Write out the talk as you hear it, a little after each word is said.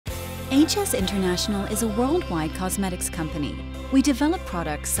HS International is a worldwide cosmetics company. We develop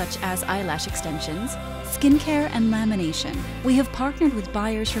products such as eyelash extensions, skincare and lamination. We have partnered with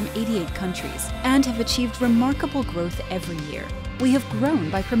buyers from 88 countries and have achieved remarkable growth every year. We have grown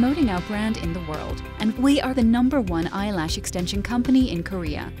by promoting our brand in the world, and we are the #1 eyelash extension company in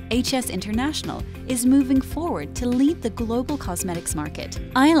Korea. HS International is moving forward to lead the global cosmetics market.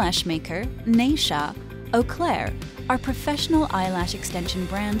 Eyelash maker Neisha, Eau Claire are professional eyelash extension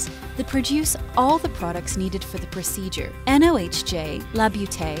brands that produce all the products needed for the procedure. NOHJ, La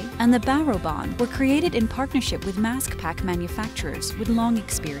Beauté, and the Barobon were created in partnership with mask pack manufacturers with long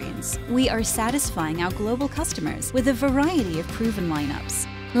experience. We are satisfying our global customers with a variety of proven lineups.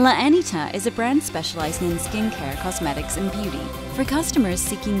 La Anita is a brand specializing in skincare, cosmetics, and beauty. For customers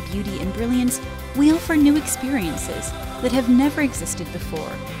seeking beauty and brilliance, we offer new experiences that have never existed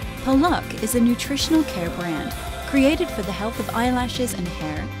before. Poluk is a nutritional care brand created for the health of eyelashes and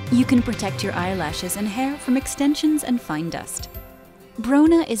hair. You can protect your eyelashes and hair from extensions and fine dust.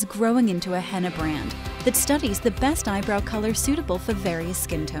 Brona is growing into a henna brand that studies the best eyebrow color suitable for various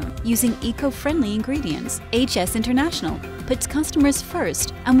skin tones using eco-friendly ingredients. HS International puts customers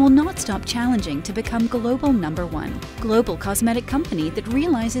first and will not stop challenging to become global #1 global cosmetic company that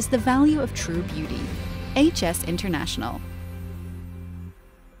realizes the value of true beauty. HS International.